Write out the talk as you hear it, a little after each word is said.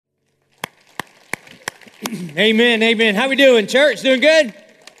Amen, amen. How we doing, church? Doing good?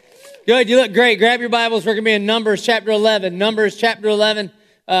 Good, you look great. Grab your Bibles. We're going to be in Numbers chapter 11. Numbers chapter 11.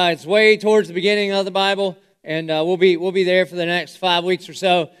 It's way towards the beginning of the Bible, and we'll be there for the next 5 weeks or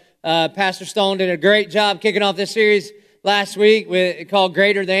so. Pastor Stone did a great job kicking off this series last week called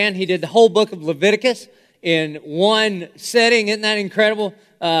Greater Than. He did the whole book of Leviticus in one setting. Isn't that incredible?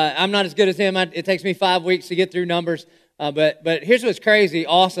 I'm not as good as him. It takes me 5 weeks to get through Numbers. But here's what's crazy,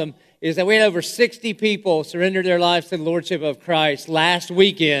 awesome, is that we had over 60 people surrender their lives to the Lordship of Christ last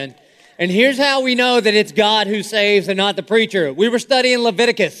weekend. And here's how we know that it's God who saves and not the preacher. We were studying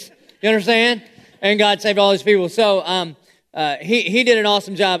Leviticus, you understand? And God saved all his people. So he did an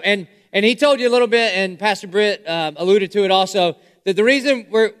awesome job. And he told you a little bit, and Pastor Britt alluded to it also, that the reason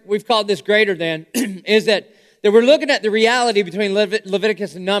we've called this Greater Than is that we're looking at the reality between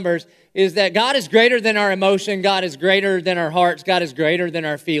Leviticus and Numbers is that God is greater than our emotion, God is greater than our hearts, God is greater than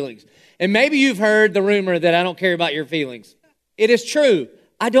our feelings. And maybe you've heard the rumor that I don't care about your feelings. It is true.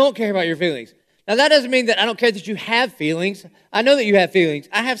 I don't care about your feelings. Now, that doesn't mean that I don't care that you have feelings. I know that you have feelings.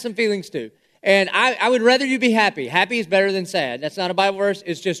 I have some feelings too. And I would rather you be happy. Happy is better than sad. That's not a Bible verse.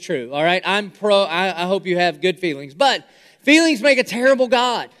 It's just true. All right? I hope you have good feelings. But feelings make a terrible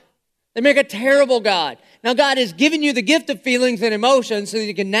God. They make a terrible God. Now, God has given you the gift of feelings and emotions so that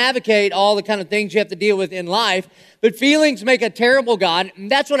you can navigate all the kind of things you have to deal with in life. But feelings make a terrible God.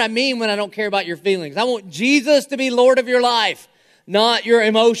 And that's what I mean when I don't care about your feelings. I want Jesus to be Lord of your life, not your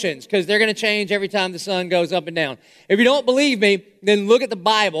emotions, because they're going to change every time the sun goes up and down. If you don't believe me, then look at the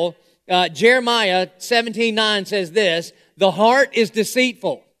Bible. Jeremiah 17:9 says this, the heart is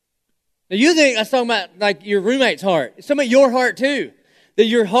deceitful. Now, you think that's talking about like your roommate's heart. It's talking about your heart too. That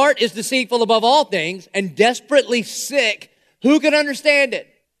your heart is deceitful above all things and desperately sick. Who can understand it?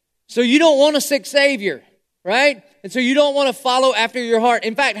 So you don't want a sick Savior, right? And so you don't want to follow after your heart.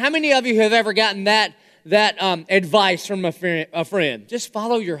 In fact, how many of you have ever gotten that advice from a friend? Just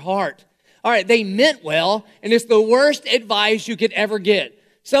follow your heart. All right, they meant well, and it's the worst advice you could ever get.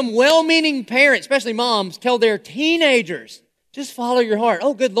 Some well-meaning parents, especially moms, tell their teenagers, just follow your heart.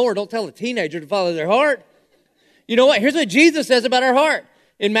 Oh, good Lord, don't tell a teenager to follow their heart. You know what? Here's what Jesus says about our heart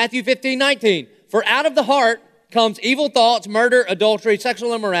in Matthew 15:19. For out of the heart comes evil thoughts, murder, adultery,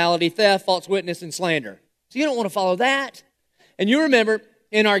 sexual immorality, theft, false witness, and slander. So you don't want to follow that. And you remember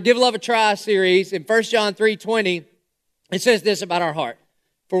in our Give Love a Try series in 1 John 3:20, it says this about our heart.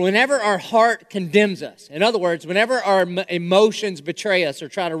 For whenever our heart condemns us, in other words, whenever our emotions betray us or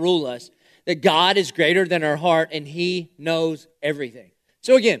try to rule us, that God is greater than our heart and He knows everything.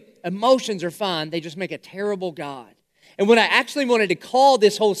 So again, emotions are fine. They just make a terrible God. And what I actually wanted to call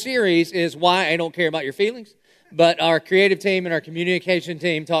this whole series is why I don't care about your feelings. But our creative team and our communication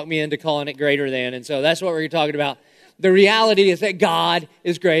team talked me into calling it Greater Than. And so that's what we're talking about. The reality is that God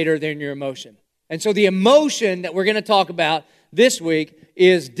is greater than your emotion. And so the emotion that we're going to talk about this week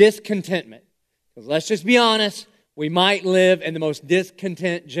is discontentment. Because let's just be honest, we might live in the most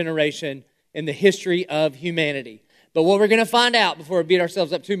discontent generation in the history of humanity. But what we're going to find out before we beat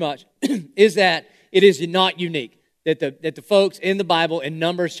ourselves up too much is that it is not unique. That the folks in the Bible in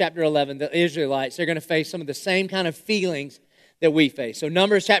Numbers chapter 11, the Israelites, they're going to face some of the same kind of feelings that we face. So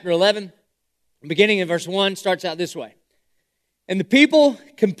Numbers chapter 11, beginning in verse 1, starts out this way. And the people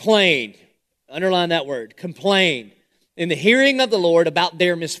complained, underline that word, complained, in the hearing of the Lord about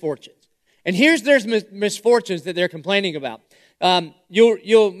their misfortunes. And here's their misfortunes that they're complaining about.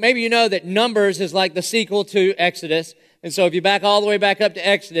 Maybe you know that Numbers is like the sequel to Exodus. And so if you back all the way back up to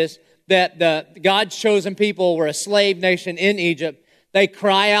Exodus, that God's chosen people were a slave nation in Egypt. They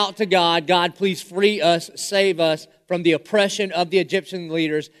cry out to God, God, please free us, save us from the oppression of the Egyptian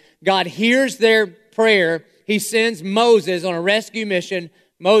leaders. God hears their prayer. He sends Moses on a rescue mission.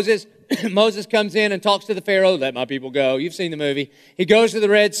 Moses comes in and talks to the Pharaoh, let my people go. You've seen the movie. He goes to the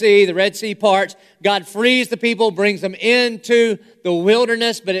Red Sea parts. God frees the people, brings them into the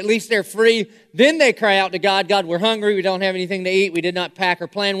wilderness, but at least they're free. Then they cry out to God, God, we're hungry, we don't have anything to eat, we did not pack or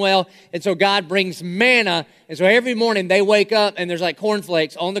plan well. And so God brings manna. And so every morning they wake up and there's like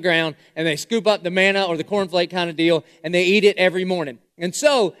cornflakes on the ground and they scoop up the manna or the cornflake kind of deal and they eat it every morning. And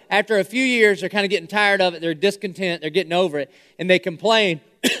so after a few years, they're kind of getting tired of it, they're discontent, they're getting over it, and they complain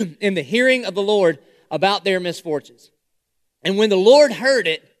in the hearing of the Lord about their misfortunes. And when the Lord heard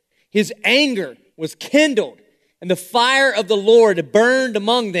it, His anger was kindled, and the fire of the Lord burned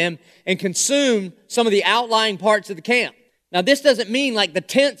among them and consumed some of the outlying parts of the camp. Now, this doesn't mean like the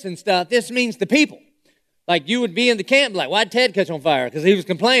tents and stuff. This means the people. Like you would be in the camp, like, why'd Ted catch on fire? Because he was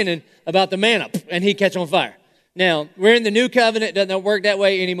complaining about the manna, and he catch on fire. Now, we're in the new covenant. It doesn't work that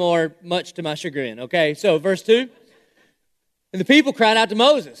way anymore, much to my chagrin. Okay, so verse 2. And the people cried out to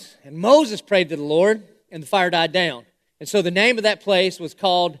Moses, and Moses prayed to the Lord, and the fire died down. And so the name of that place was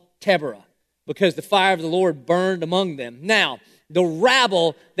called Taberah, because the fire of the Lord burned among them. Now, the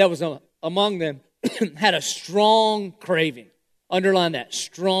rabble that was among them had a strong craving. Underline that,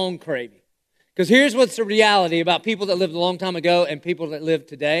 strong craving. Because here's what's the reality about people that lived a long time ago and people that live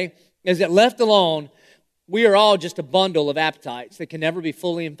today, is that left alone, we are all just a bundle of appetites that can never be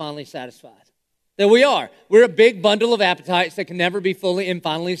fully and finally satisfied. That we are. We're a big bundle of appetites that can never be fully and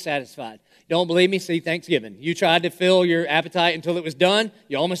finally satisfied. Don't believe me? See Thanksgiving. You tried to fill your appetite until it was done.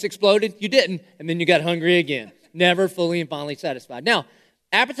 You almost exploded. You didn't. And then you got hungry again. Never fully and finally satisfied. Now,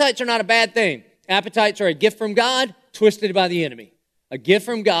 appetites are not a bad thing. Appetites are a gift from God, twisted by the enemy. A gift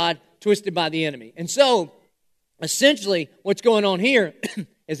from God, twisted by the enemy. And so, essentially, what's going on here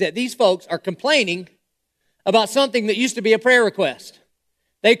is that these folks are complaining about something that used to be a prayer request.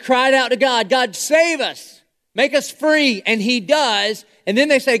 They cried out to God, God, save us, make us free, and He does. And then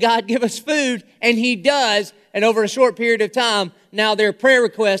they say, God, give us food, and He does. And over a short period of time, now their prayer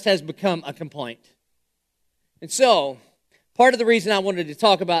request has become a complaint. And so, part of the reason I wanted to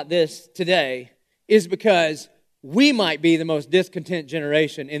talk about this today is because we might be the most discontent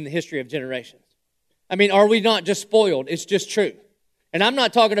generation in the history of generations. I mean, are we not just spoiled? It's just true. And I'm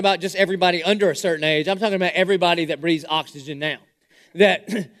not talking about just everybody under a certain age. I'm talking about everybody that breathes oxygen now.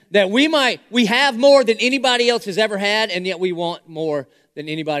 That we have more than anybody else has ever had, and yet we want more than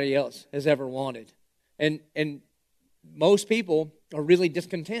anybody else has ever wanted. And most people are really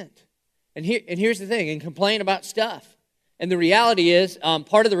discontent. And here's the thing, and complain about stuff. And the reality is,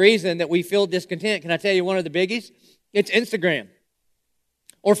 part of the reason that we feel discontent, can I tell you one of the biggies? It's Instagram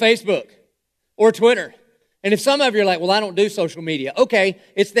or Facebook or Twitter. And if some of you are like, well, I don't do social media. Okay,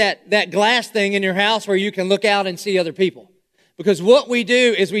 it's that glass thing in your house where you can look out and see other people. Because what we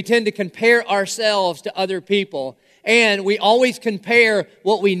do is we tend to compare ourselves to other people. And we always compare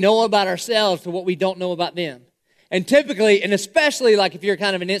what we know about ourselves to what we don't know about them. And typically, and especially like if you're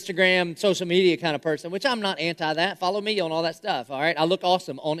kind of an Instagram, social media kind of person, which I'm not anti that. Follow me on all that stuff, all right? I look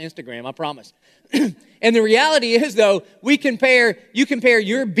awesome on Instagram, I promise. And the reality is, though, you compare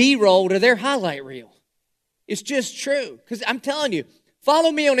your B-roll to their highlight reel. It's just true. Because I'm telling you,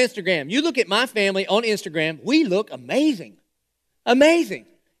 follow me on Instagram. You look at my family on Instagram, we look amazing. Amazing.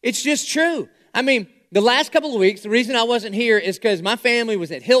 It's just true. I mean, the last couple of weeks, the reason I wasn't here is because my family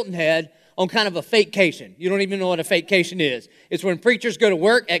was at Hilton Head on kind of a vacation. You don't even know what a vacation is. It's when preachers go to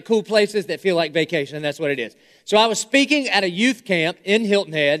work at cool places that feel like vacation, and that's what it is. So I was speaking at a youth camp in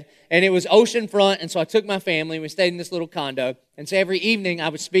Hilton Head, and it was oceanfront, and so I took my family, and we stayed in this little condo, and so every evening I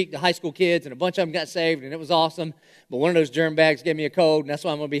would speak to high school kids, and a bunch of them got saved, and it was awesome, but one of those germ bags gave me a cold, and that's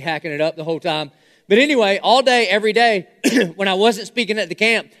why I'm going to be hacking it up the whole time. But anyway, all day, every day, when I wasn't speaking at the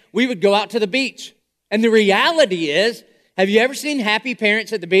camp, we would go out to the beach. And the reality is, have you ever seen happy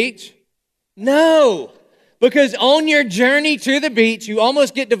parents at the beach? No. Because on your journey to the beach, you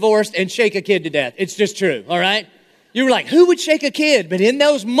almost get divorced and shake a kid to death. It's just true, all right? You were like, who would shake a kid? But in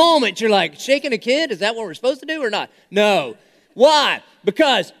those moments, you're like, shaking a kid? Is that what we're supposed to do or not? No. Why?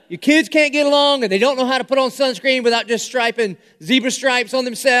 Because your kids can't get along and they don't know how to put on sunscreen without just striping zebra stripes on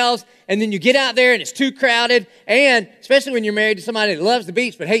themselves. And then you get out there and it's too crowded. And especially when you're married to somebody that loves the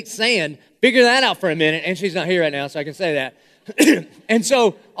beach but hates sand, figure that out for a minute. And she's not here right now, so I can say that. And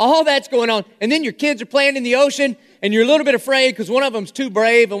so all that's going on. And then your kids are playing in the ocean and you're a little bit afraid because one of them's too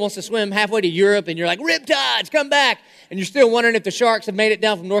brave and wants to swim halfway to Europe. And you're like, riptides, come back. And you're still wondering if the sharks have made it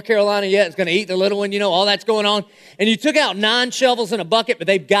down from North Carolina yet. It's going to eat the little one, all that's going on. And you took out 9 shovels in a bucket, but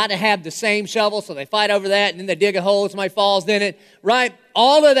they've got to have the same shovel. So they fight over that and then they dig a hole. Somebody falls in it, right?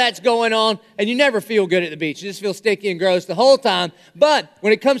 All of that's going on and you never feel good at the beach. You just feel sticky and gross the whole time. But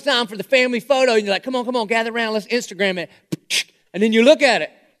when it comes time for the family photo, you're like, come on, gather around. Let's Instagram it. And then you look at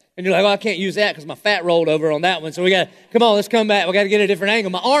it. And you're like, well, I can't use that because my fat rolled over on that one. So let's come back. We got to get a different angle.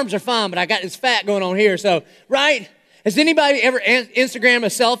 My arms are fine, but I got this fat going on here. So, right? Has anybody ever Instagrammed a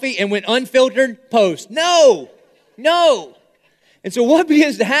selfie and went unfiltered post? No. And so what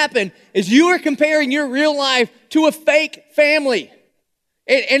begins to happen is you are comparing your real life to a fake family.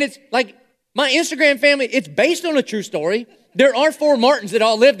 And it's like my Instagram family, it's based on a true story. There are 4 Martins that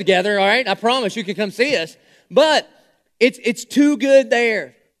all live together, all right? I promise you can come see us. But it's too good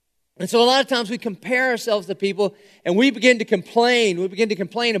there. And so a lot of times we compare ourselves to people and we begin to complain. We begin to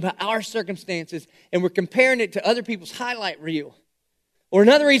complain about our circumstances and we're comparing it to other people's highlight reel. Or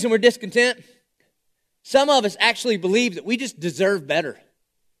another reason we're discontent, some of us actually believe that we just deserve better.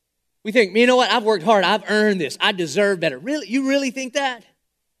 We think, you know what, I've worked hard, I've earned this, I deserve better. Really? You really think that?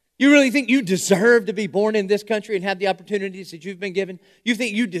 You really think you deserve to be born in this country and have the opportunities that you've been given? You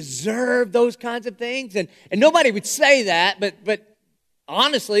think you deserve those kinds of things? And nobody would say that, but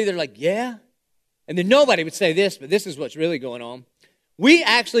honestly, they're like, yeah, and then nobody would say this, but this is what's really going on. We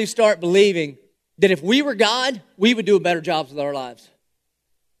actually start believing that if we were God, we would do a better job with our lives.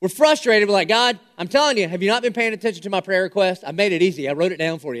 We're frustrated. We're like, God, I'm telling you, have you not been paying attention to my prayer request? I made it easy. I wrote it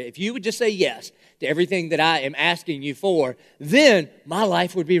down for you. If you would just say yes to everything that I am asking you for, then my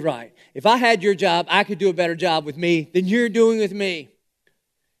life would be right. If I had your job, I could do a better job with me than you're doing with me.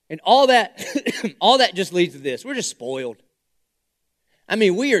 And all that, all that just leads to this. We're just spoiled. I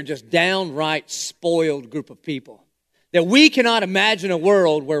mean, we are just downright spoiled group of people. That we cannot imagine a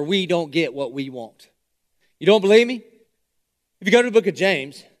world where we don't get what we want. You don't believe me? If you go to the book of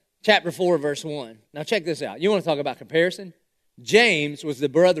James, chapter 4, verse 1. Now check this out. You want to talk about comparison? James was the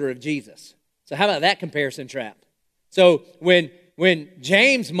brother of Jesus. So how about that comparison trap? So when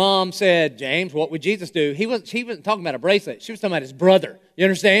James' mom said, James, what would Jesus do? She wasn't talking about a bracelet. She was talking about his brother. You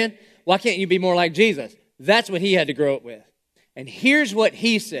understand? Why can't you be more like Jesus? That's what he had to grow up with. And here's what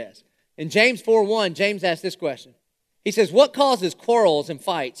he says. In James 4:1, James asked this question. He says, what causes quarrels and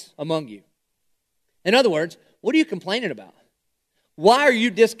fights among you? In other words, what are you complaining about? Why are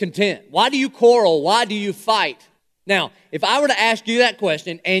you discontent? Why do you quarrel? Why do you fight? Now, if I were to ask you that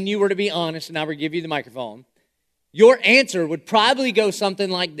question and you were to be honest and I were to give you the microphone, your answer would probably go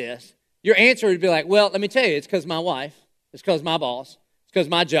something like this. Your answer would be like, well, let me tell you, it's because my wife, it's because my boss, it's because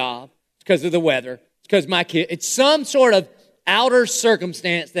my job, it's because of the weather, it's because my kid. It's some sort of outer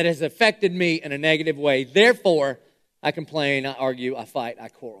circumstance that has affected me in a negative way. Therefore, I complain, I argue, I fight, I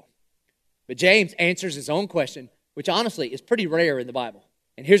quarrel. But James answers his own question, which honestly is pretty rare in the Bible.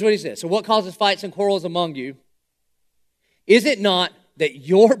 And here's what he says. So what causes fights and quarrels among you? Is it not that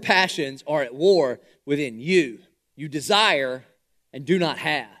your passions are at war within you? You desire and do not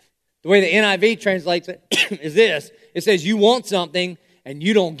have. The way the NIV translates it is this. It says you want something and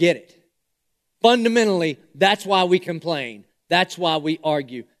you don't get it. Fundamentally, that's why we complain. That's why we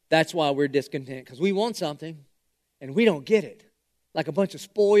argue. That's why we're discontent. Because we want something and we don't get it. Like a bunch of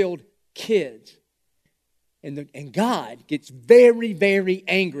spoiled kids. And God gets very, very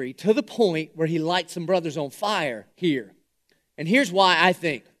angry to the point where he lights some brothers on fire here. And here's why I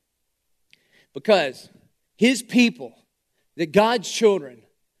think. Because his people, that God's children,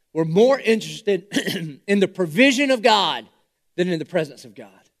 were more interested in the provision of God than in the presence of God.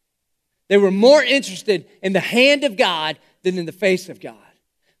 They were more interested in the hand of God than in the face of God.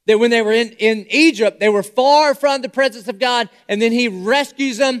 That when they were in Egypt, they were far from the presence of God, and then he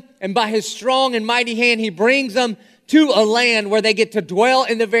rescues them, and by his strong and mighty hand, he brings them to a land where they get to dwell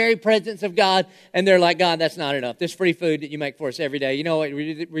in the very presence of God, and they're like, God, that's not enough. This free food that you make for us every day, you know what,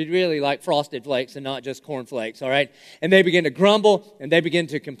 we really like Frosted Flakes and not just corn flakes, all right? And they begin to grumble, and they begin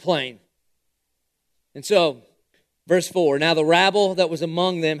to complain. And so, verse 4, now the rabble that was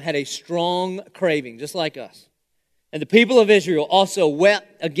among them had a strong craving, just like us. And the people of Israel also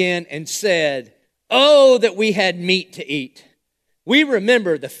wept again and said, oh, that we had meat to eat. We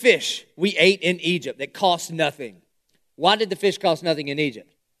remember the fish we ate in Egypt that cost nothing. Why did the fish cost nothing in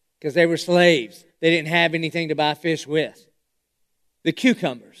Egypt? Because they were slaves. They didn't have anything to buy fish with. The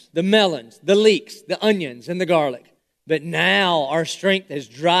cucumbers, the melons, the leeks, the onions, and the garlic. But now our strength has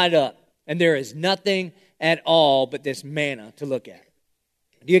dried up, and there is nothing at all but this manna to look at.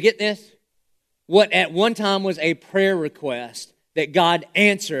 Do you get this? What at one time was a prayer request that God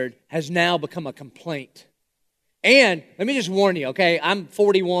answered has now become a complaint. And let me just warn you, okay? I'm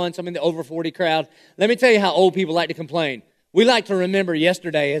 41, so I'm in the over 40 crowd. Let me tell you how old people like to complain. We like to remember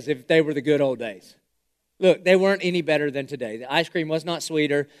yesterday as if they were the good old days. Look, they weren't any better than today. The ice cream was not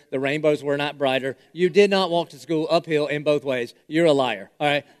sweeter. The rainbows were not brighter. You did not walk to school uphill in both ways. You're a liar, all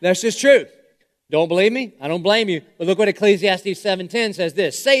right? That's just true. Don't believe me? I don't blame you. But look what Ecclesiastes 7:10 says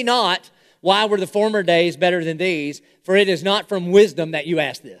this. Say not, why were the former days better than these? For it is not from wisdom that you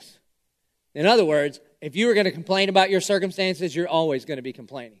ask this. In other words, if you were going to complain about your circumstances, you're always going to be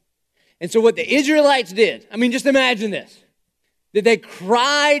complaining. And so what the Israelites did, I mean, just imagine this. That they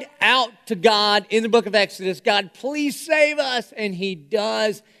cried out to God in the book of Exodus, God, please save us. And he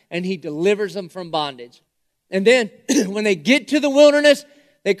does, and he delivers them from bondage. And then when they get to the wilderness,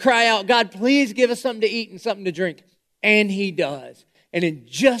 they cry out, God, please give us something to eat and something to drink. And he does. And in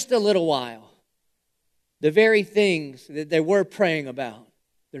just a little while, the very things that they were praying about,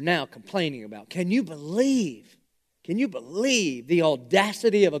 they're now complaining about. Can you believe the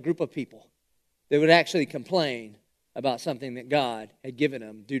audacity of a group of people that would actually complain about something that God had given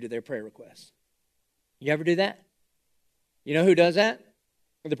them due to their prayer requests? You ever do that? You know who does that?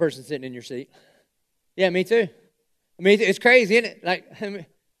 The person sitting in your seat. Yeah, me too. I mean, it's crazy, isn't it? Like, you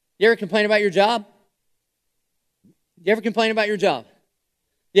ever complain about your job? You ever complain about your job?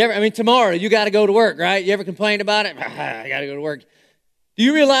 Tomorrow you got to go to work, right? You ever complain about it? I got to go to work. Do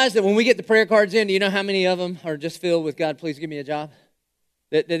you realize that when we get the prayer cards in, do you know how many of them are just filled with, God, please give me a job?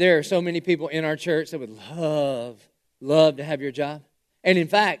 That there are so many people in our church that would love to have your job. And in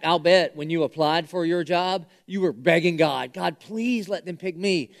fact, I'll bet when you applied for your job, you were begging God, God, please let them pick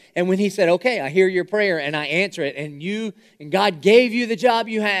me. And when he said, okay, I hear your prayer and I answer it, and God gave you the job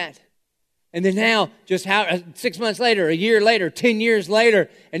you had. And then now, 6 months later, a year later, 10 years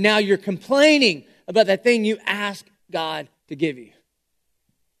later, and now you're complaining about that thing you asked God to give you.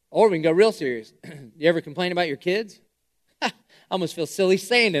 Or we can go real serious. You ever complain about your kids? I almost feel silly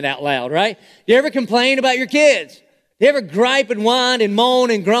saying it out loud, right? You ever complain about your kids? You ever gripe and whine and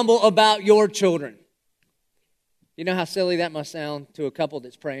moan and grumble about your children? You know how silly that must sound to a couple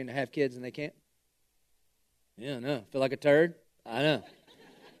that's praying to have kids and they can't? Yeah, I know. Feel like a turd? I know.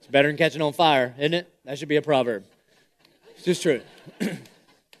 It's better than catching on fire, isn't it? That should be a proverb. It's just true.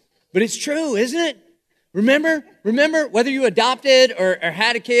 But it's true, isn't it? Remember, whether you adopted or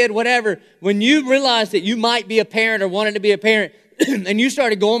had a kid, whatever, when you realized that you might be a parent or wanted to be a parent, and you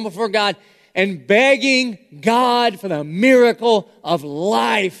started going before God and begging God for the miracle of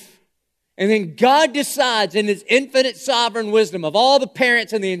life. And then God decides in His infinite sovereign wisdom of all the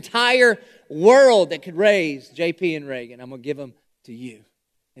parents in the entire world that could raise JP and Reagan, I'm going to give them to you.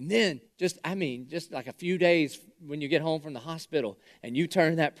 And then, just like a few days when you get home from the hospital and you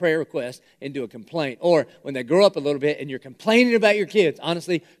turn that prayer request into a complaint. Or when they grow up a little bit and you're complaining about your kids,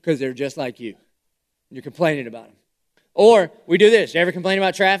 honestly, because they're just like you. You're complaining about them. Or we do this. You ever complain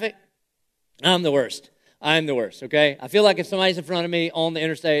about traffic? I'm the worst, okay? I feel like if somebody's in front of me on the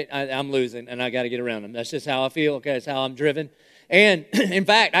interstate, I'm losing, and I got to get around them. That's just how I feel, okay? It's how I'm driven. And, in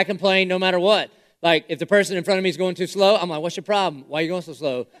fact, I complain no matter what. Like, if the person in front of me is going too slow, I'm like, what's your problem? Why are you going so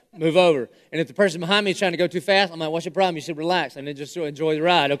slow? Move over. And if the person behind me is trying to go too fast, I'm like, what's your problem? You should relax and then just enjoy the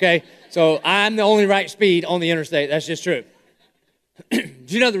ride, okay? So I'm the only right speed on the interstate. That's just true. Do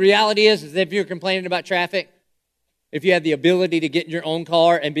you know the reality is if you're complaining about traffic, if you had the ability to get in your own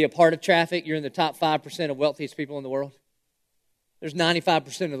car and be a part of traffic, you're in the top 5% of wealthiest people in the world. There's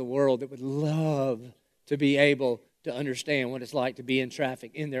 95% of the world that would love to be able to understand what it's like to be in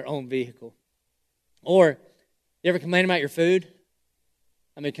traffic in their own vehicle. Or, you ever complain about your food?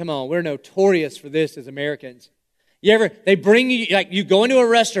 I mean, come on, we're notorious for this as Americans. They bring you, like you go into a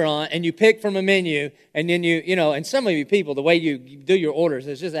restaurant and you pick from a menu and then and some of you people, the way you do your orders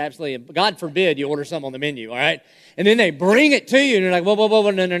is just absolutely, God forbid you order something on the menu, all right? And then they bring it to you and you're like, whoa,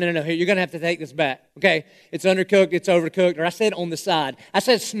 no, here, you're going to have to take this back, okay? It's undercooked, it's overcooked, or I said on the side. I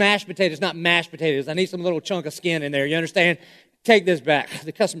said smashed potatoes, not mashed potatoes. I need some little chunk of skin in there, you understand? Take this back.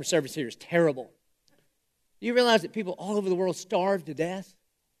 The customer service here is terrible. Do you realize that people all over the world starve to death?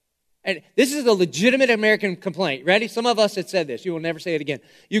 And this is a legitimate American complaint. Ready? Some of us have said this. You will never say it again.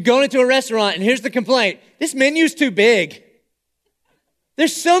 You go into a restaurant, and here's the complaint. This menu's too big.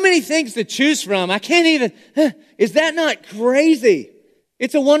 There's so many things to choose from. I can't even... Is that not crazy?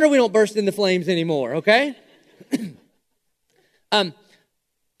 It's a wonder we don't burst into flames anymore, okay?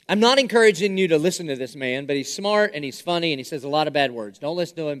 I'm not encouraging you to listen to this man, but he's smart and he's funny and he says a lot of bad words. Don't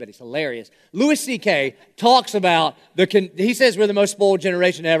listen to him, but he's hilarious. Louis C.K. talks about, he says we're the most spoiled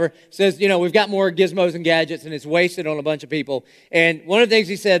generation ever. Says, we've got more gizmos and gadgets and it's wasted on a bunch of people. And one of the things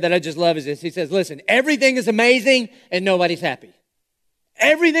he said that I just love is this. He says, listen, everything is amazing and nobody's happy.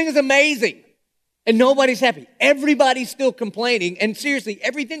 Everything is amazing and nobody's happy. Everybody's still complaining. And seriously,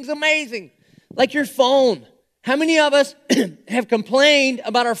 everything's amazing. Like your phone. How many of us have complained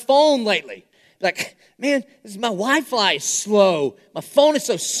about our phone lately? Like, man, my Wi-Fi is slow. My phone is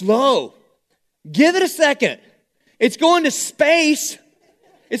so slow. Give it a second. It's going to space.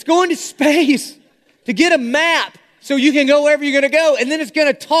 It's going to space to get a map so you can go wherever you're going to go. And then it's going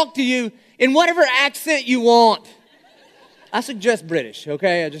to talk to you in whatever accent you want. I suggest British,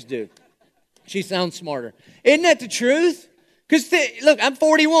 okay? I just do. She sounds smarter. Isn't that the truth? Because, look, I'm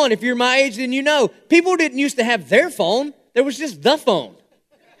 41. If you're my age, then you know. People didn't used to have their phone. There was just the phone.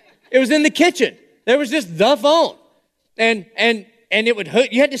 It was in the kitchen. There was just the phone. And it would hook.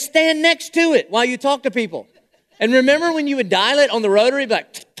 You had to stand next to it while you talked to people. And remember when you would dial it on the rotary?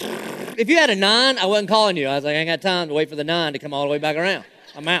 Like, if you had a 9, I wasn't calling you. I was like, I ain't got time to wait for the 9 to come all the way back around.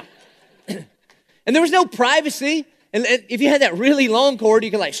 I'm out. And there was no privacy. And if you had that really long cord,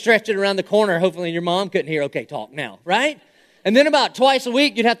 you could like stretch it around the corner. Hopefully your mom couldn't hear. Okay, talk now, right? And then about twice a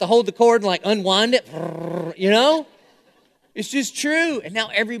week, you'd have to hold the cord and like unwind it, It's just true. And now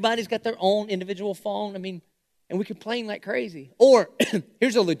everybody's got their own individual phone. I mean, and we complain like crazy. Or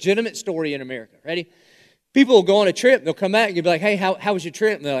here's a legitimate story in America. Ready? People will go on a trip. They'll come back and you'll be like, hey, how was your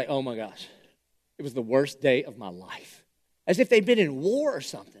trip? And they're like, oh my gosh, it was the worst day of my life. As if they'd been in war or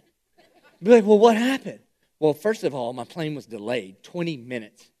something. You'd be like, well, what happened? Well, first of all, my plane was delayed 20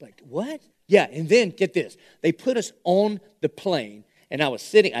 minutes. Like, what? Yeah, and then, get this. They put us on the plane, and I was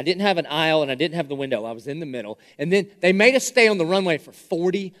sitting. I didn't have an aisle, and I didn't have the window. I was in the middle. And then they made us stay on the runway for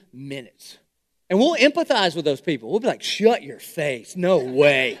 40 minutes. And we'll empathize with those people. We'll be like, shut your face. No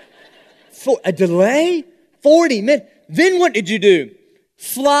way. For a delay? 40 minutes. Then what did you do?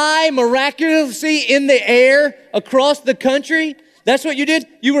 Fly miraculously in the air across the country? That's what you did?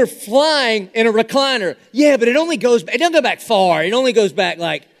 You were flying in a recliner. Yeah, but it doesn't go back far. It only goes back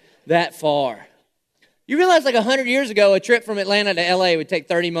like that far. You realize like 100 years ago, a trip from Atlanta to LA would take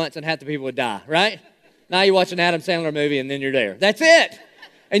 30 months and half the people would die, right? Now you watch an Adam Sandler movie and then you're there. That's it.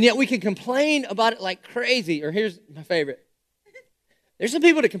 And yet we can complain about it like crazy. Or here's my favorite. There's some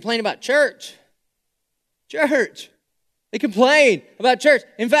people that complain about church. Church. They complain about church.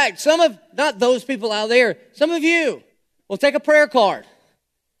 In fact, not those people out there, some of you will take a prayer card,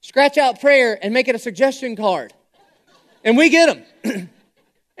 scratch out prayer, and make it a suggestion card. And we get them.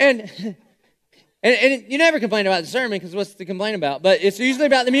 and you never complain about the sermon because what's to complain about? But it's usually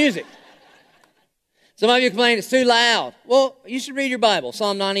about the music. Some of you complain it's too loud. Well, you should read your Bible.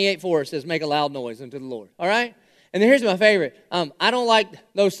 Psalm 98:4 says, make a loud noise unto the Lord. All right? And then here's my favorite. I don't like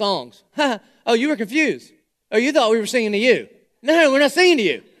those songs. Oh, you were confused. Oh, you thought we were singing to you. No, we're not singing to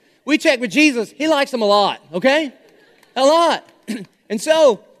you. We checked with Jesus. He likes them a lot, okay? A lot. And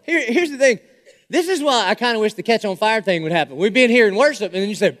so, here's the thing. This is why I kind of wish the catch on fire thing would happen. We'd be in here in worship, and then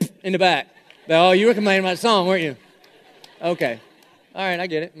you said, in the back. Oh, you were complaining about the song, weren't you? Okay. All right, I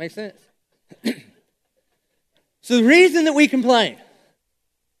get it. Makes sense. So the reason that we complain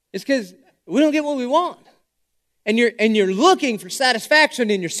is because we don't get what we want. And you're looking for satisfaction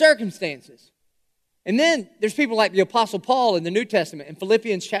in your circumstances. And then there's people like the Apostle Paul in the New Testament in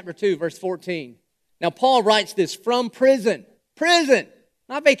Philippians chapter 2, verse 14. Now, Paul writes this from prison,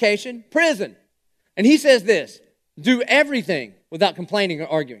 not vacation, prison. And he says this, do everything without complaining or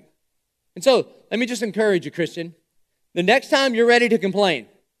arguing. And so, let me just encourage you, Christian. The next time you're ready to complain,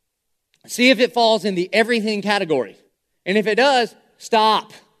 see if it falls in the everything category. And if it does,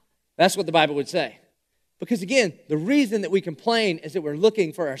 stop. That's what the Bible would say. Because again, the reason that we complain is that we're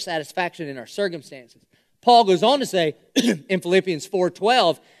looking for our satisfaction in our circumstances. Paul goes on to say in Philippians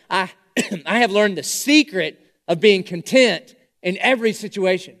 4:12, I have learned the secret of being content in every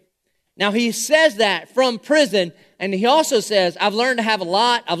situation. Now he says that from prison, and he also says, I've learned to have a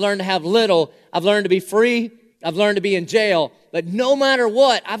lot, I've learned to have little, I've learned to be free, I've learned to be in jail, but no matter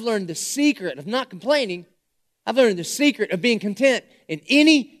what, I've learned the secret of not complaining. I've learned the secret of being content in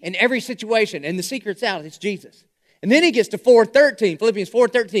any and every situation. And the secret's out. It's Jesus. And then he gets to 4:13, Philippians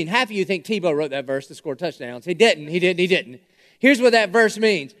 4:13. Half of you think Tebow wrote that verse to score touchdowns. He didn't. Here's what that verse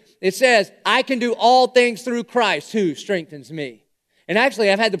means. It says, I can do all things through Christ who strengthens me. And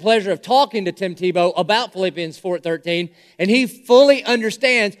actually, I've had the pleasure of talking to Tim Tebow about Philippians 4:13, and he fully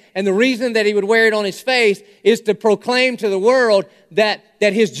understands, and the reason that he would wear it on his face is to proclaim to the world that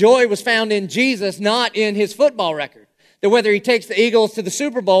his joy was found in Jesus, not in his football record. That whether he takes the Eagles to the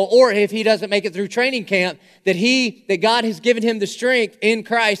Super Bowl or if he doesn't make it through training camp, that God has given him the strength in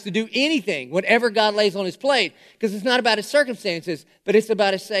Christ to do anything, whatever God lays on his plate, because it's not about his circumstances, but it's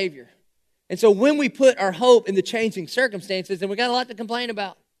about his Savior. And so when we put our hope in the changing circumstances, then we got a lot to complain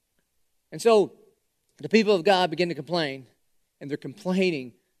about. And so the people of God begin to complain, and they're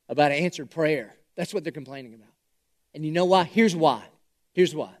complaining about answered prayer. That's what they're complaining about. And you know why? Here's why.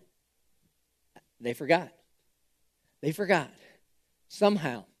 They forgot.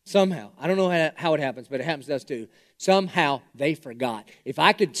 Somehow, I don't know how it happens, but it happens to us too. Somehow they forgot. If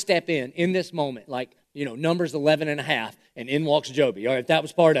I could step in this moment, like, Numbers 11:5, and in walks Joby, or if that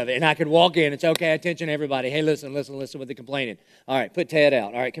was part of it, and I could walk in and say, okay, attention everybody. Hey, listen what they're complaining. All right, put Ted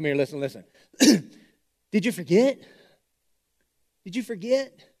out. All right, come here, listen. Did you forget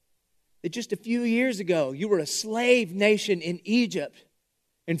that just a few years ago, you were a slave nation in Egypt,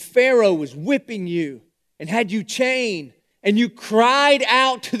 and Pharaoh was whipping you and had you chained, and you cried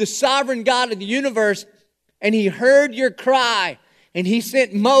out to the sovereign God of the universe, and he heard your cry, and he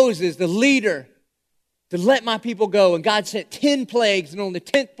sent Moses, the leader, to let my people go. And God sent 10 plagues, and on the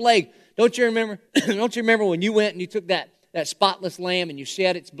 10th plague, don't you remember when you went and you took that spotless lamb and you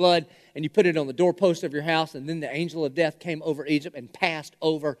shed its blood and you put it on the doorpost of your house, and then the angel of death came over Egypt and passed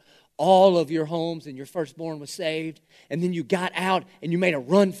over all of your homes, and your firstborn was saved. And then you got out and you made a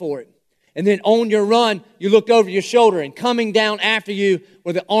run for it. And then on your run, you looked over your shoulder, and coming down after you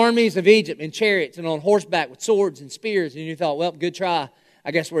were the armies of Egypt in chariots and on horseback with swords and spears. And you thought, well, good try. I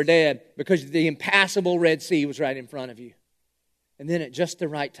guess we're dead, because the impassable Red Sea was right in front of you. And then at just the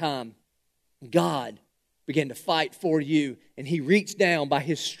right time, God began to fight for you. And he reached down by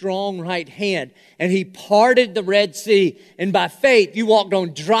his strong right hand and he parted the Red Sea. And by faith, you walked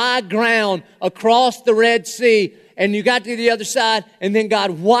on dry ground across the Red Sea. And you got to the other side, and then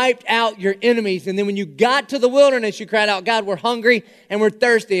God wiped out your enemies. And then when you got to the wilderness, you cried out, God, we're hungry and we're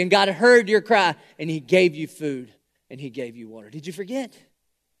thirsty. And God heard your cry, and he gave you food, and he gave you water. Did you forget?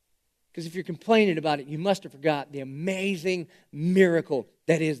 Because if you're complaining about it, you must have forgot the amazing miracle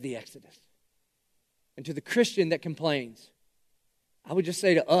that is the Exodus. And to the Christian that complains, I would just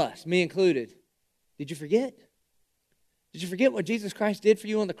say to us, me included, did you forget? Did you forget what Jesus Christ did for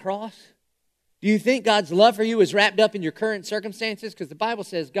you on the cross? Do you think God's love for you is wrapped up in your current circumstances? Because the Bible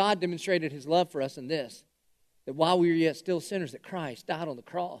says God demonstrated his love for us in this, that while we were yet still sinners, that Christ died on the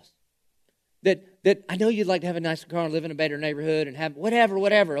cross. That I know you'd like to have a nicer car and live in a better neighborhood and have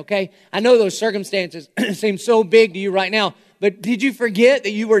whatever, okay? I know those circumstances seem so big to you right now, but did you forget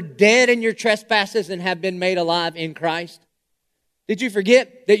that you were dead in your trespasses and have been made alive in Christ? Did you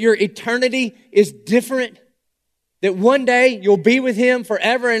forget that your eternity is different? That one day you'll be with him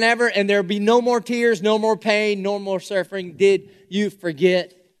forever and ever, and there'll be no more tears, no more pain, no more suffering. Did you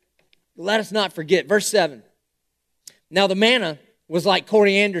forget? Let us not forget. Verse 7. Now the manna was like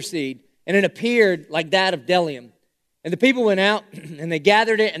coriander seed, and it appeared like that of bdellium. And the people went out, and they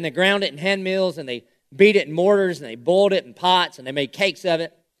gathered it, and they ground it in hand mills, and they beat it in mortars, and they boiled it in pots, and they made cakes of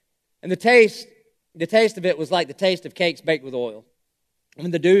it. And the taste of it was like the taste of cakes baked with oil.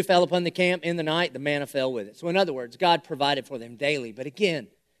 When the dew fell upon the camp in the night, the manna fell with it. So in other words, God provided for them daily. But again,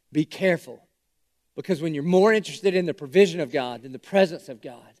 be careful. Because when you're more interested in the provision of God than the presence of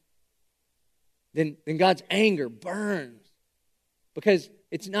God, then God's anger burns. Because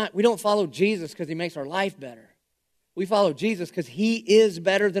we don't follow Jesus because he makes our life better. We follow Jesus because he is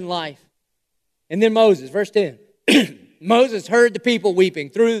better than life. And then Moses, verse 10. Moses heard the people weeping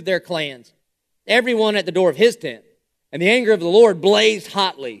through their clans, everyone at the door of his tent. And the anger of the Lord blazed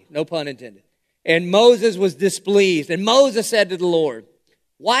hotly, no pun intended. And Moses was displeased. And Moses said to the Lord,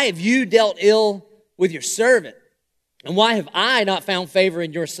 why have you dealt ill with your servant? And why have I not found favor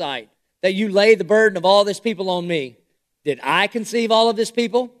in your sight, that you lay the burden of all this people on me? Did I conceive all of this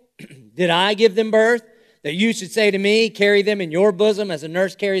people? Did I give them birth? That you should say to me, carry them in your bosom as a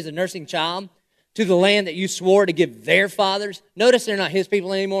nurse carries a nursing child to the land that you swore to give their fathers? Notice they're not his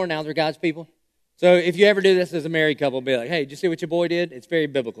people anymore. Now they're God's people. So if you ever do this as a married couple, be like, hey, did you see what your boy did? It's very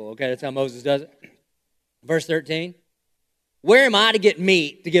biblical, okay? That's how Moses does it. Verse 13. Where am I to get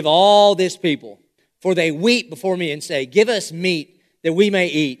meat to give all this people? For they weep before me and say, give us meat that we may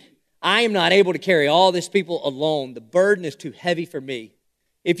eat. I am not able to carry all this people alone. The burden is too heavy for me.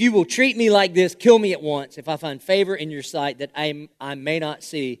 If you will treat me like this, kill me at once, if I find favor in your sight, that I may not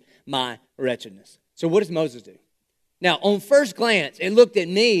see my wretchedness. So what does Moses do? Now, on first glance, it looked at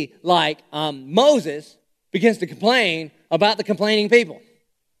me like Moses begins to complain about the complaining people.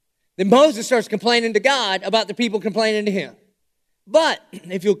 Then Moses starts complaining to God about the people complaining to him. But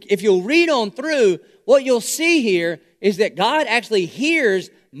if you'll read on through, what you'll see here is that God actually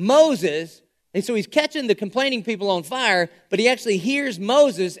hears Moses, and so he's catching the complaining people on fire, but he actually hears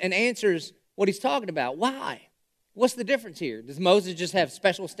Moses and answers what he's talking about. Why? What's the difference here? Does Moses just have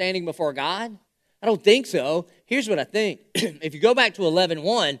special standing before God? I don't think so. Here's what I think. If you go back to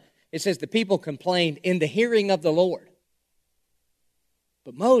 11:1, it says the people complained in the hearing of the Lord.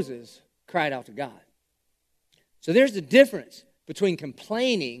 But Moses cried out to God. So there's a difference between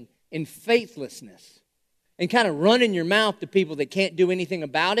complaining and faithlessness and kind of running your mouth to people that can't do anything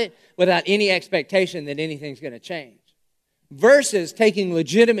about it without any expectation that anything's going to change, versus taking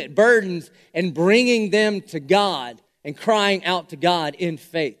legitimate burdens and bringing them to God and crying out to God in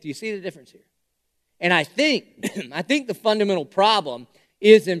faith. Do you see the difference here? And I think the fundamental problem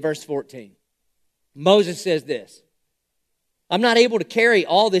is in verse 14. Moses says this, I'm not able to carry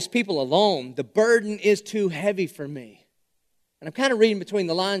all this people alone. The burden is too heavy for me. And I'm kind of reading between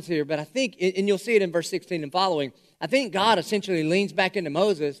the lines here, but I think, and you'll see it in verse 16 and following, I think God essentially leans back into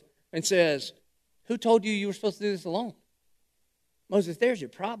Moses and says, who told you were supposed to do this alone? Moses, there's your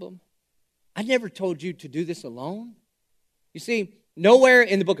problem. I never told you to do this alone. You see, nowhere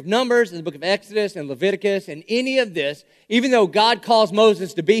in the book of Numbers, in the book of Exodus and Leviticus and any of this, even though God calls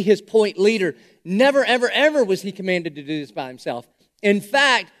Moses to be his point leader, never, ever, ever was he commanded to do this by himself. In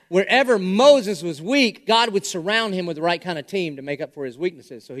fact, wherever Moses was weak, God would surround him with the right kind of team to make up for his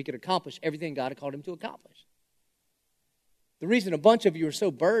weaknesses so he could accomplish everything God had called him to accomplish. The reason a bunch of you are so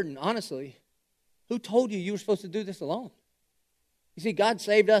burdened, honestly, who told you were supposed to do this alone? You see, God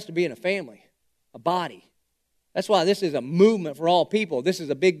saved us to be in a family, a body. That's why this is a movement for all people. This is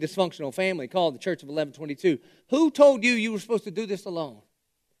a big dysfunctional family called the Church of 1122. Who told you were supposed to do this alone?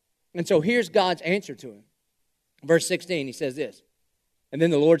 And so here's God's answer to him. Verse 16, he says this. And then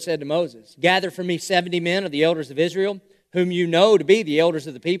the Lord said to Moses, gather for me 70 men of the elders of Israel, whom you know to be the elders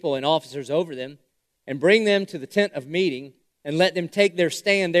of the people and officers over them, and bring them to the tent of meeting, and let them take their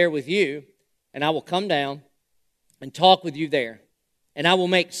stand there with you, and I will come down and talk with you there. And I will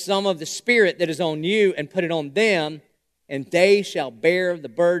make some of the spirit that is on you and put it on them, and they shall bear the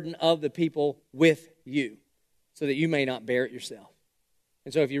burden of the people with you, so that you may not bear it yourself.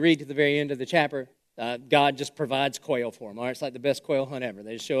 And so if you read to the very end of the chapter, God just provides quail for them. All right, it's like the best quail hunt ever.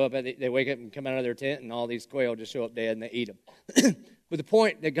 They just show up, they wake up and come out of their tent, and all these quail just show up dead, and they eat them. But the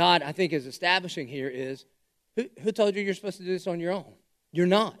point that God, I think, is establishing here is, who told you you're supposed to do this on your own? You're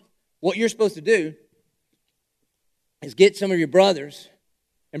not. What you're supposed to do is get some of your brothers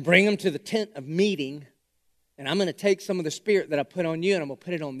and bring them to the tent of meeting, and I'm going to take some of the spirit that I put on you, and I'm going to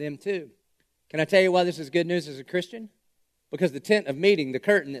put it on them too. Can I tell you why this is good news as a Christian? Because the tent of meeting, the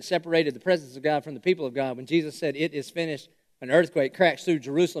curtain that separated the presence of God from the people of God, when Jesus said, it is finished, an earthquake cracks through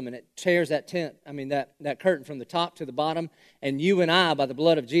Jerusalem, and it tears that that curtain from the top to the bottom, and you and I, by the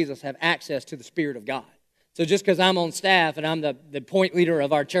blood of Jesus, have access to the Spirit of God. So just because I'm on staff and I'm the point leader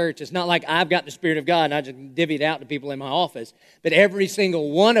of our church, it's not like I've got the Spirit of God and I just divvy it out to people in my office. But every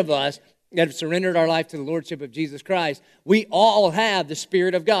single one of us that have surrendered our life to the Lordship of Jesus Christ, we all have the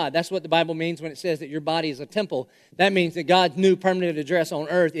Spirit of God. That's what the Bible means when it says that your body is a temple. That means that God's new permanent address on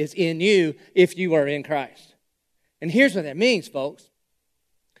earth is in you if you are in Christ. And here's what that means, folks.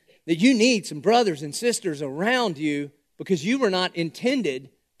 That you need some brothers and sisters around you because you were not intended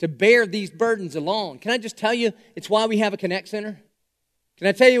to bear these burdens alone. Can I just tell you, it's why we have a Connect Center? Can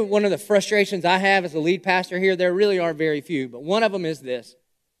I tell you one of the frustrations I have as a lead pastor here? There really are very few, but one of them is this.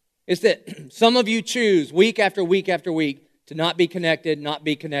 It's that some of you choose week after week after week to not be connected, not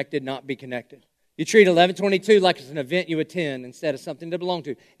be connected, not be connected. You treat 1122 like it's an event you attend instead of something to belong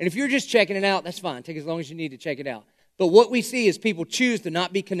to. And if you're just checking it out, that's fine. Take as long as you need to check it out. But what we see is people choose to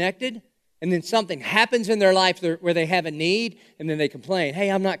not be connected, and then something happens in their life where they have a need, and then they complain,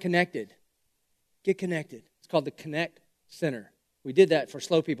 hey, I'm not connected. Get connected. It's called the Connect Center. We did that for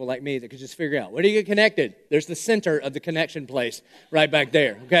slow people like me that could just figure out, where do you get connected? There's the center of the connection place right back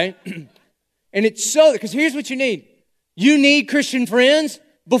there, okay? And it's so, because here's what you need. You need Christian friends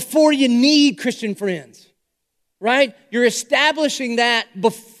before you need Christian friends, right? You're establishing that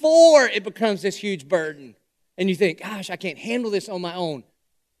before it becomes this huge burden. And you think, gosh, I can't handle this on my own.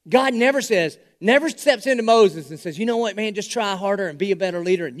 God never steps into Moses and says, you know what, man, just try harder and be a better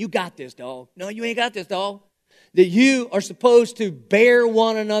leader, and you got this, dog. No, you ain't got this, dog. That you are supposed to bear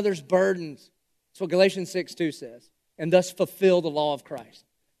one another's burdens. That's what Galatians 6:2 says. And thus fulfill the law of Christ.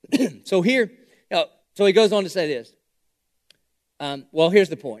 So he goes on to say this. Here's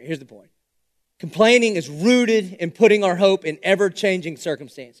the point. Complaining is rooted in putting our hope in ever-changing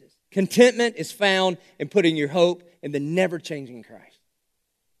circumstances. Contentment is found in putting your hope in the never-changing Christ.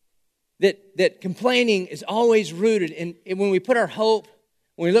 That complaining is always rooted in when we put our hope,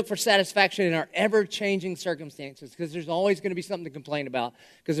 when we look for satisfaction in our ever-changing circumstances, because there's always going to be something to complain about,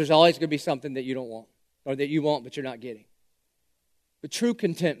 because there's always going to be something that you don't want, or that you want but you're not getting. But true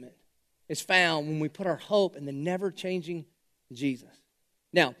contentment is found when we put our hope in the never-changing Jesus.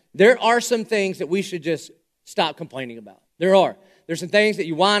 Now, there are some things that we should just stop complaining about. There's some things that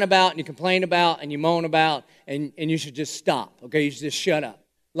you whine about and you complain about and you moan about, and you should just stop, okay? You should just shut up.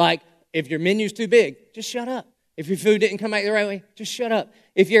 Like, if your menu's too big, just shut up. If your food didn't come out the right way, just shut up.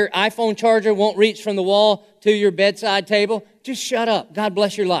 If your iPhone charger won't reach from the wall to your bedside table, just shut up. God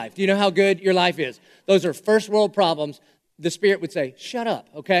bless your life. Do you know how good your life is? Those are first world problems. The Spirit would say, shut up,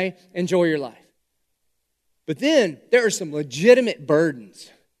 okay? Enjoy your life. But then there are some legitimate burdens.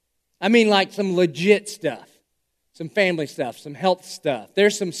 I mean, like some legit stuff, some family stuff, some health stuff.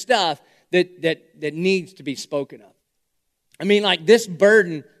 There's some stuff that needs to be spoken of. I mean, like this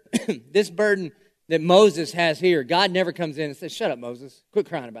burden, this burden that Moses has here, God never comes in and says, shut up, Moses. Quit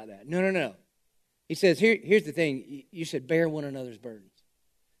crying about that. No. He says, here's the thing. You should bear one another's burdens.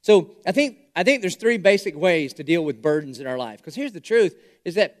 So I think there's three basic ways to deal with burdens in our life. Because here's the truth,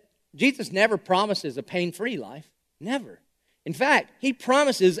 is that Jesus never promises a pain-free life. Never. In fact, he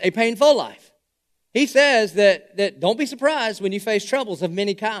promises a painful life. He says that don't be surprised when you face troubles of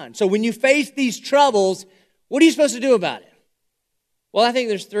many kinds. So when you face these troubles, what are you supposed to do about it? Well, I think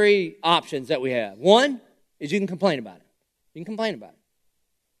there's three options that we have. One is you can complain about it. You can complain about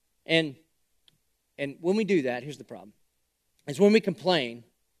it. And when we do that, here's the problem. Is when we complain,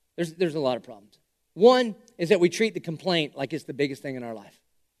 there's a lot of problems. One is that we treat the complaint like it's the biggest thing in our life.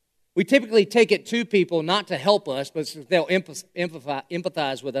 We typically take it to people not to help us, but they'll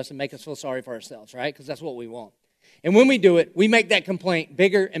empathize with us and make us feel sorry for ourselves, right? Because that's what we want. And when we do it, we make that complaint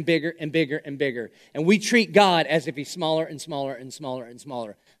bigger and bigger and bigger and bigger. And we treat God as if he's smaller and smaller and smaller and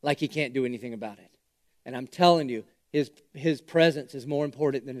smaller, like he can't do anything about it. And I'm telling you, his presence is more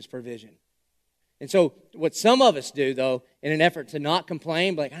important than his provision. And so what some of us do, though, in an effort to not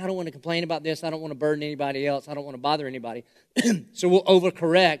complain, like, I don't want to complain about this, I don't want to burden anybody else, I don't want to bother anybody, so we'll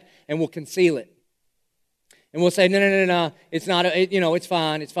overcorrect and we'll conceal it. And we'll say, no, it's not,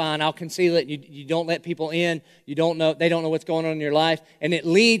 it's fine, I'll conceal it. You don't let people in, they don't know what's going on in your life, and it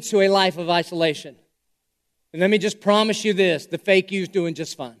leads to a life of isolation. And let me just promise you this, the fake you's doing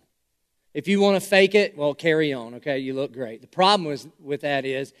just fine. If you want to fake it, well, carry on, okay, you look great. The problem with that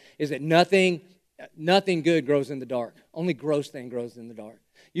is that nothing good grows in the dark. Only gross thing grows in the dark.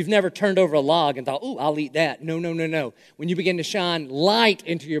 You've never turned over a log and thought, I'll eat that. No. When you begin to shine light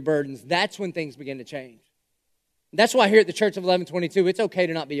into your burdens, that's when things begin to change. That's why here at the Church of 1122, it's okay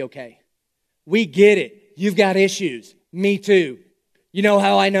to not be okay. We get it. You've got issues. Me too. You know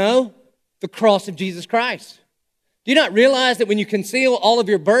how I know? The cross of Jesus Christ. Do you not realize that when you conceal all of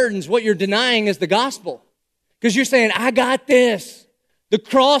your burdens, what you're denying is the gospel? Because you're saying, I got this. The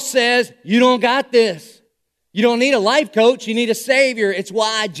cross says, you don't got this. You don't need a life coach. You need a Savior. It's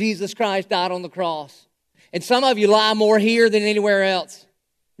why Jesus Christ died on the cross. And some of you lie more here than anywhere else.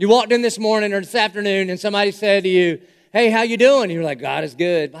 You walked in this morning or this afternoon and somebody said to you, hey, how you doing? You're like, God is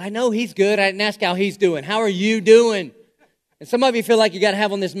good. I know he's good. I didn't ask how he's doing. How are you doing? And some of you feel like you got to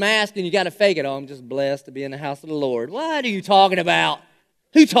have on this mask and you got to fake it. Oh, I'm just blessed to be in the house of the Lord. What are you talking about?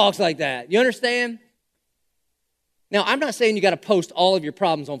 Who talks like that? You understand? Now, I'm not saying you got to post all of your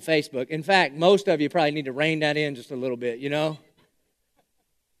problems on Facebook. In fact, most of you probably need to rein that in just a little bit, you know?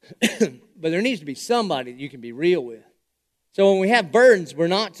 But there needs to be somebody that you can be real with. So when we have burdens, we're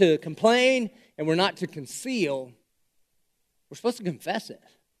not to complain and we're not to conceal. We're supposed to confess it.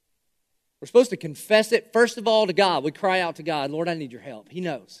 We're supposed to confess it, first of all, to God. We cry out to God, Lord, I need your help. He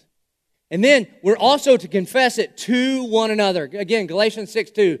knows. And then we're also to confess it to one another. Again, Galatians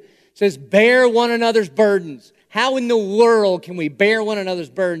 6:2 says, bear one another's burdens. How in the world can we bear one another's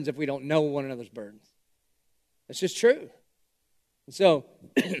burdens if we don't know one another's burdens? That's just true. And so,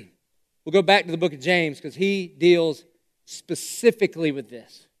 we'll go back to the book of James because he deals specifically with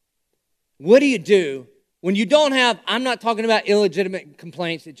this. What do you do when you don't have, I'm not talking about illegitimate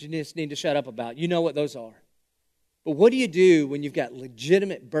complaints that you just need to shut up about. You know what those are. But what do you do when you've got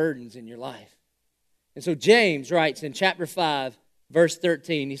legitimate burdens in your life? And so James writes in chapter 5, verse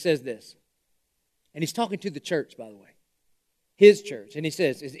 13, he says this. And he's talking to the church, by the way. His church. And he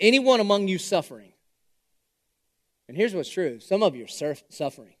says, is anyone among you suffering? And here's what's true. Some of you are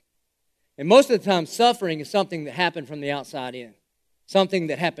suffering. And most of the time, suffering is something that happened from the outside in. Something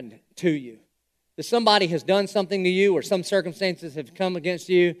that happened to you. That somebody has done something to you or some circumstances have come against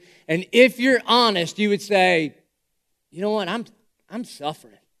you. And if you're honest, you would say, you know what, I'm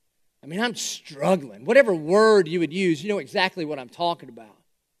suffering. I mean, I'm struggling. Whatever word you would use, you know exactly what I'm talking about.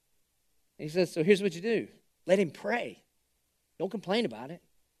 And he says, so here's what you do. Let him pray. Don't complain about it.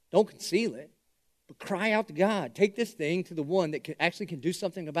 Don't conceal it. But cry out to God. Take this thing to the one that can do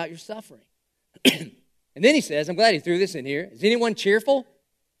something about your suffering. And then he says, I'm glad he threw this in here. Is anyone cheerful?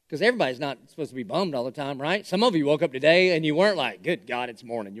 Because everybody's not supposed to be bummed all the time, right? Some of you woke up today and you weren't like, good God, it's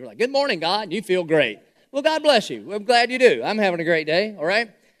morning. You were like, good morning, God, and you feel great. Well, God bless you. I'm glad you do. I'm having a great day, all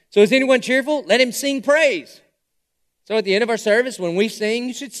right? So is anyone cheerful? Let him sing praise. So at the end of our service, when we sing,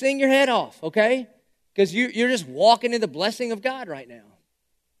 you should sing your head off, okay? Because you're just walking in the blessing of God right now.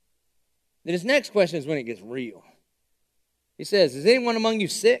 Then his next question is when it gets real. He says, is anyone among you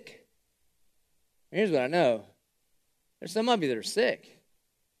sick? And here's what I know. There's some of you that are sick.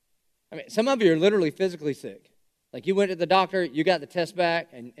 I mean, some of you are literally physically sick. Like you went to the doctor, you got the test back,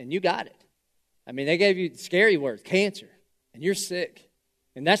 and you got it. I mean, they gave you scary words, cancer, and you're sick.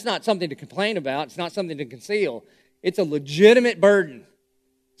 And that's not something to complain about. It's not something to conceal. It's a legitimate burden.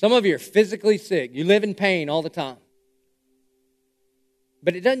 Some of you are physically sick. You live in pain all the time.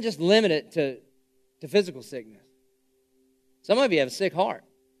 But it doesn't just limit it to physical sickness. Some of you have a sick heart.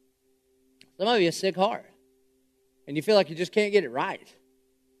 Some of you have a sick heart. And you feel like you just can't get it right.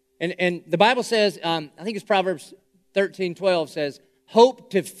 And the Bible says, I think it's Proverbs 13:12 says, hope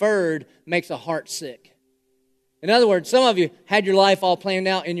deferred makes a heart sick. In other words, some of you had your life all planned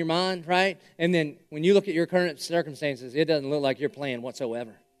out in your mind, right? And then when you look at your current circumstances, it doesn't look like you're planned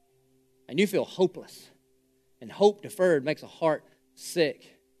whatsoever. And you feel hopeless. And hope deferred makes a heart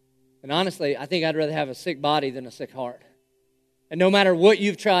sick. And honestly, I think I'd rather have a sick body than a sick heart. And no matter what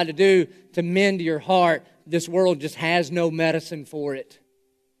you've tried to do to mend your heart, this world just has no medicine for it.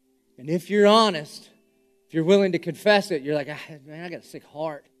 And if you're honest, if you're willing to confess it, you're like, man, I got a sick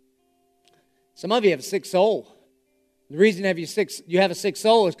heart. Some of you have a sick soul. The reason you have a sick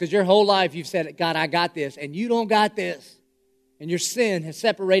soul is because your whole life you've said, God, I got this, and you don't got this. And your sin has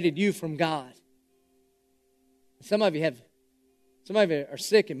separated you from God. Some of you are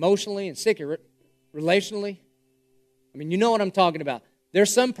sick emotionally and sick relationally. I mean, you know what I'm talking about.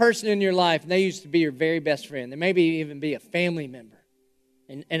 There's some person in your life, and they used to be your very best friend. They maybe even be a family member.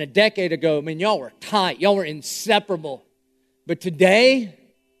 And a decade ago, I mean, y'all were tight. Y'all were inseparable. But today,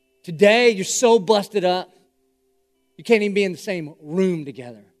 you're so busted up, you can't even be in the same room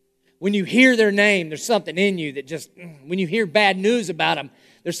together. When you hear their name, there's something in you that just, when you hear bad news about them,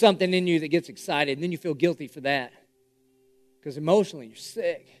 there's something in you that gets excited, and then you feel guilty for that. Because emotionally, you're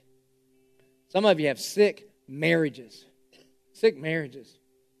sick. Some of you have sick marriages. Sick marriages.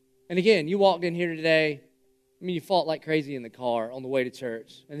 And again, you walked in here today, I mean, you fought like crazy in the car on the way to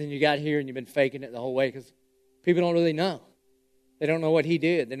church. And then you got here and you've been faking it the whole way because people don't really know. They don't know what he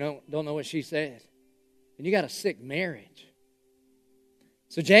did. They don't know what she said. And you got a sick marriage.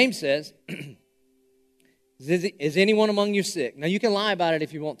 So James says, is anyone among you sick? Now, you can lie about it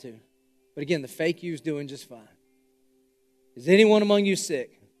if you want to. But again, the fake you's doing just fine. Is anyone among you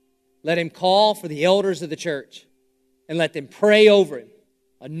sick? Let him call for the elders of the church and let them pray over him,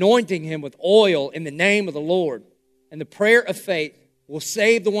 anointing him with oil in the name of the Lord. And the prayer of faith will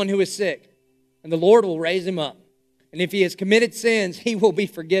save the one who is sick, and the Lord will raise him up. And if he has committed sins, he will be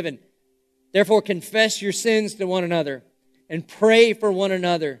forgiven. Therefore, confess your sins to one another and pray for one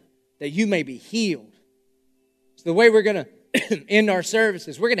another that you may be healed. So the way we're going to end our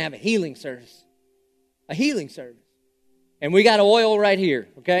services, we're going to have a healing service. A healing service. And we got oil right here,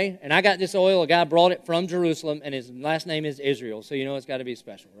 okay? And I got this oil. A guy brought it from Jerusalem, and his last name is Israel. So you know it's got to be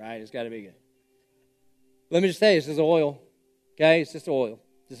special, right? It's got to be good. Let me just say, this is oil, okay? It's just oil.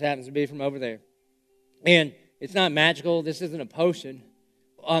 It just happens to be from over there. And it's not magical. This isn't a potion.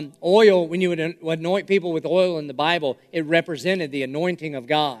 Oil, when you would anoint people with oil in the Bible, it represented the anointing of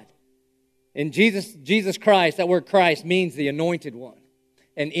God. And Jesus Christ, that word Christ means the anointed one.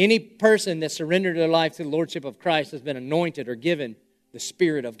 And any person that surrendered their life to the Lordship of Christ has been anointed or given the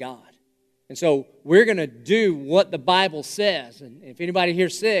Spirit of God. And so we're going to do what the Bible says. And if anybody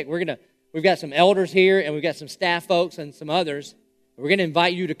here's sick, we've got some elders here and we've got some staff folks and some others. We're going to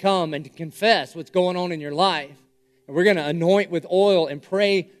invite you to come and to confess what's going on in your life. And we're going to anoint with oil and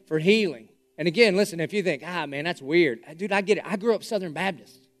pray for healing. And again, listen, if you think, man, that's weird. Dude, I get it. I grew up Southern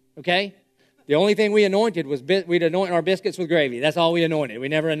Baptist, okay? The only thing we anointed was we'd anoint our biscuits with gravy. That's all we anointed. We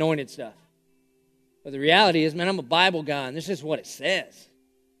never anointed stuff. But the reality is, man, I'm a Bible guy, and this is what it says.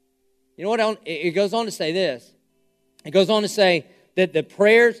 You know what? It goes on to say this. It goes on to say that the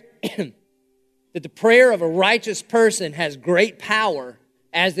prayers, that the prayer of a righteous person has great power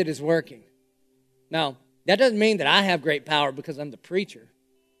as it is working. Now, that doesn't mean that I have great power because I'm the preacher.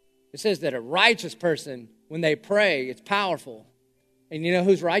 It says that a righteous person, when they pray, it's powerful. And you know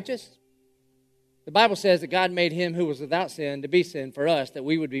who's righteous? The Bible says that God made him who was without sin to be sin for us, that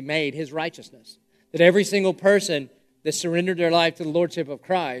we would be made his righteousness. That every single person that surrendered their life to the Lordship of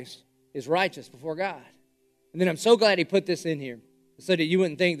Christ is righteous before God. And then I'm so glad he put this in here so that you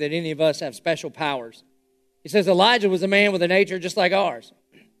wouldn't think that any of us have special powers. He says Elijah was a man with a nature just like ours.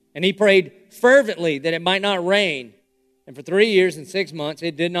 And he prayed fervently that it might not rain. And for 3 years and 6 months,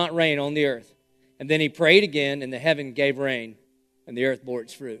 it did not rain on the earth. And then he prayed again, and the heaven gave rain, and the earth bore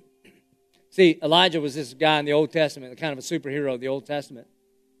its fruit. See, Elijah was this guy in the Old Testament, kind of a superhero of the Old Testament.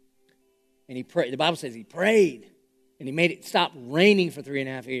 And he prayed. The Bible says he prayed, and he made it stop raining for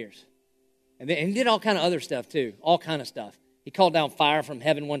 3.5 years. And he did all kind of other stuff, too, all kind of stuff. He called down fire from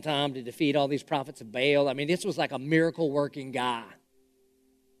heaven one time to defeat all these prophets of Baal. I mean, this was like a miracle-working guy.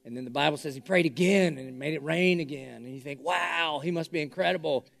 And then the Bible says he prayed again, and it made it rain again. And you think, wow, he must be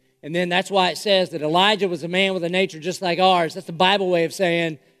incredible. And then that's why it says that Elijah was a man with a nature just like ours. That's the Bible way of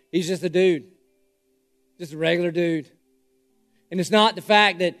saying he's just a dude, just a regular dude. And it's not the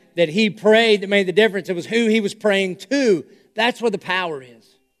fact that he prayed that made the difference. It was who he was praying to. That's where the power is.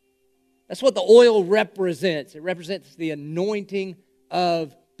 That's what the oil represents. It represents the anointing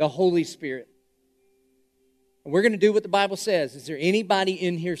of the Holy Spirit. And we're going to do what the Bible says. Is there anybody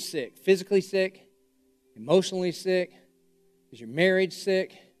in here sick? Physically sick? Emotionally sick? Is your marriage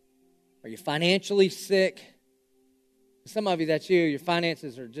sick? Are you financially sick? Some of you, that's you. Your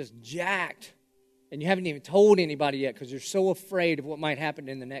finances are just jacked. And you haven't even told anybody yet because you're so afraid of what might happen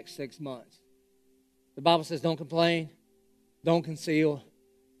in the next 6 months. The Bible says don't complain, don't conceal,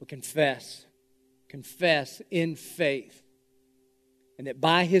 but confess. Confess in faith. And that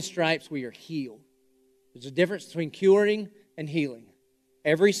by his stripes we are healed. There's a difference between curing and healing.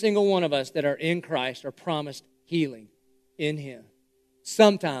 Every single one of us that are in Christ are promised healing in him.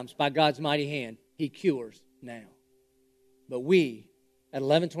 Sometimes, by God's mighty hand, he cures now. But we, at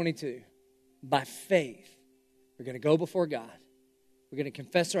 11:22, by faith, we're going to go before God. We're going to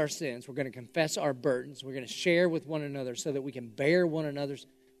confess our sins. We're going to confess our burdens. We're going to share with one another so that we can bear one another's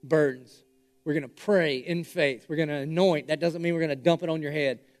burdens. We're going to pray in faith. We're going to anoint. That doesn't mean we're going to dump it on your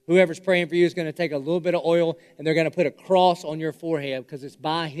head. Whoever's praying for you is going to take a little bit of oil and they're going to put a cross on your forehead because it's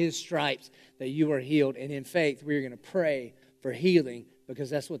by His stripes that you are healed. And in faith, we're going to pray for healing because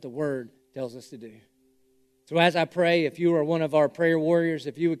that's what the Word tells us to do. So as I pray, if you are one of our prayer warriors,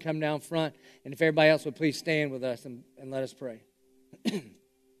 if you would come down front, and if everybody else would please stand with us and let us pray.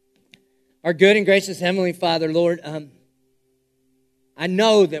 Our good and gracious Heavenly Father, Lord, I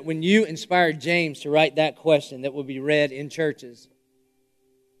know that when you inspired James to write that question that will be read in churches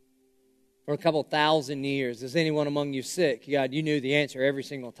for a couple thousand years, is anyone among you sick? God, you knew the answer every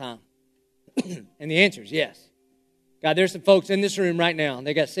single time. And the answer is yes. God, there's some folks in this room right now, and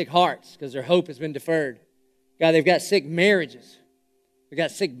they got sick hearts because their hope has been deferred. God, they've got sick marriages. They've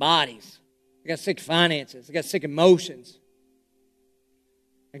got sick bodies. They've got sick finances. They've got sick emotions.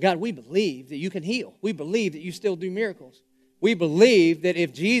 And God, we believe that you can heal. We believe that you still do miracles. We believe that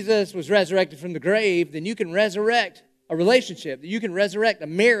if Jesus was resurrected from the grave, then you can resurrect a relationship, that you can resurrect a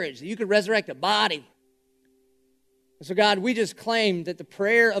marriage, that you can resurrect a body. And so, God, we just claim that the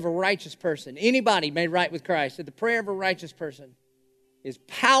prayer of a righteous person, anybody made right with Christ, that the prayer of a righteous person is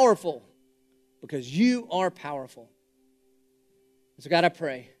powerful because you are powerful. And so, God, I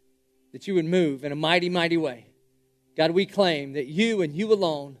pray that you would move in a mighty, mighty way. God, we claim that you and you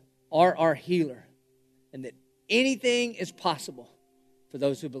alone are our healer and that anything is possible for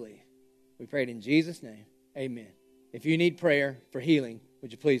those who believe. We pray it in Jesus' name. Amen. If you need prayer for healing,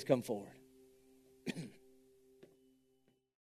 would you please come forward?